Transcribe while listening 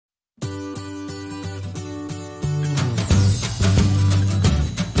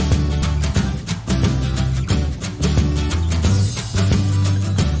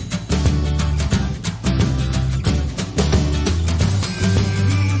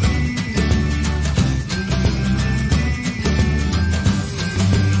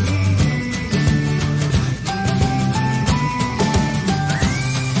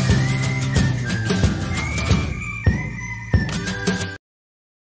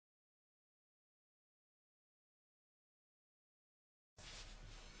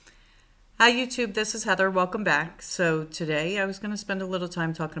Hi YouTube, this is Heather. Welcome back. So today I was going to spend a little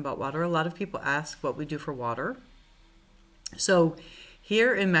time talking about water. A lot of people ask what we do for water. So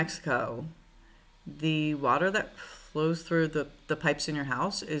here in Mexico, the water that flows through the pipes in your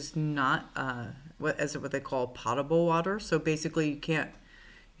house is not what they call potable water. So basically you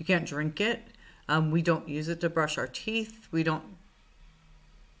can't drink it. We don't use it to brush our teeth. We don't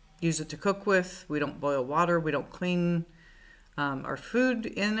use it to cook with. We don't boil water. We don't clean our food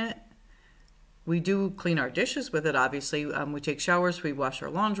in it. We do clean our dishes with it, obviously. We take showers, we wash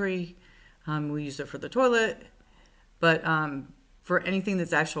our laundry, we use it for the toilet. But for anything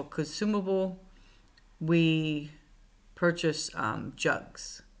that's actual consumable, we purchase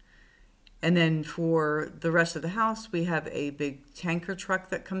jugs. And then for the rest of the house, we have a big tanker truck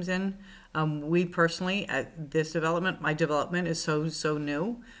that comes in. We personally, at this development, my development is so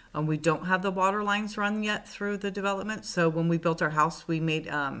new. We don't have the water lines run yet through the development. So when we built our house, we made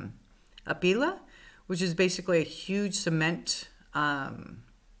a pila, which is basically a huge cement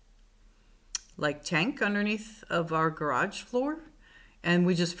like tank underneath of our garage floor, and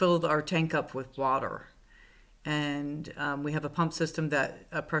we just filled our tank up with water. And we have a pump system,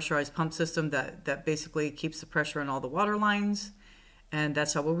 a pressurized pump system that basically keeps the pressure in all the water lines, and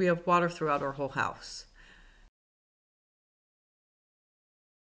that's how we have water throughout our whole house.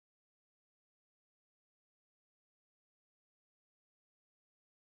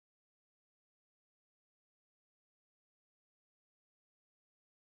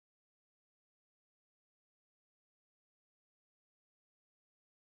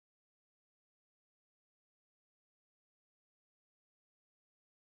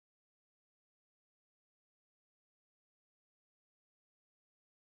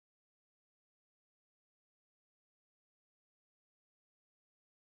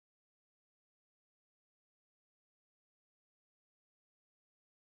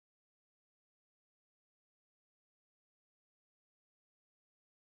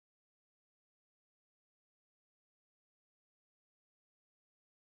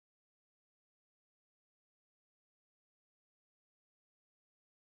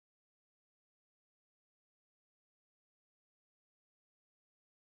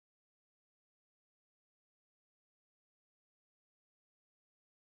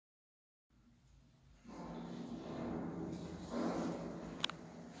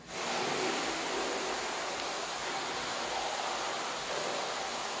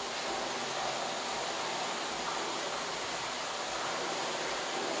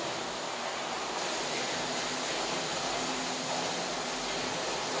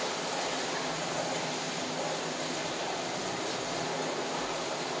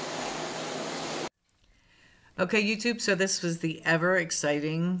 Okay, YouTube, so this was the ever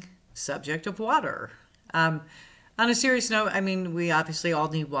exciting subject of water. On a serious note, I mean, we obviously all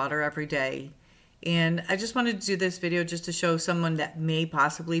need water every day. And I just wanted to do this video just to show someone that may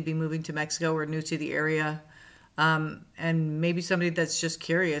possibly be moving to Mexico or new to the area. And maybe somebody that's just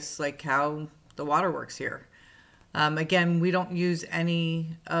curious, like how the water works here. Again, we don't use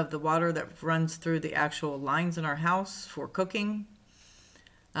any of the water that runs through the actual lines in our house for cooking.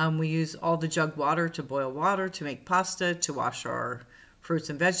 We use all the jug water to boil water, to make pasta, to wash our fruits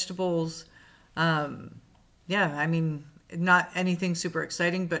and vegetables. Yeah, I mean, not anything super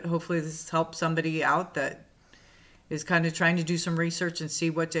exciting, but hopefully this helps somebody out that is kind of trying to do some research and see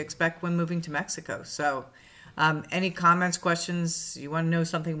what to expect when moving to Mexico. So any comments, questions, you want to know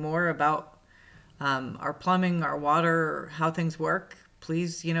something more about our plumbing, our water, how things work,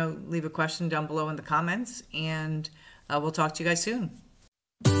 please, leave a question down below in the comments, and we'll talk to you guys soon.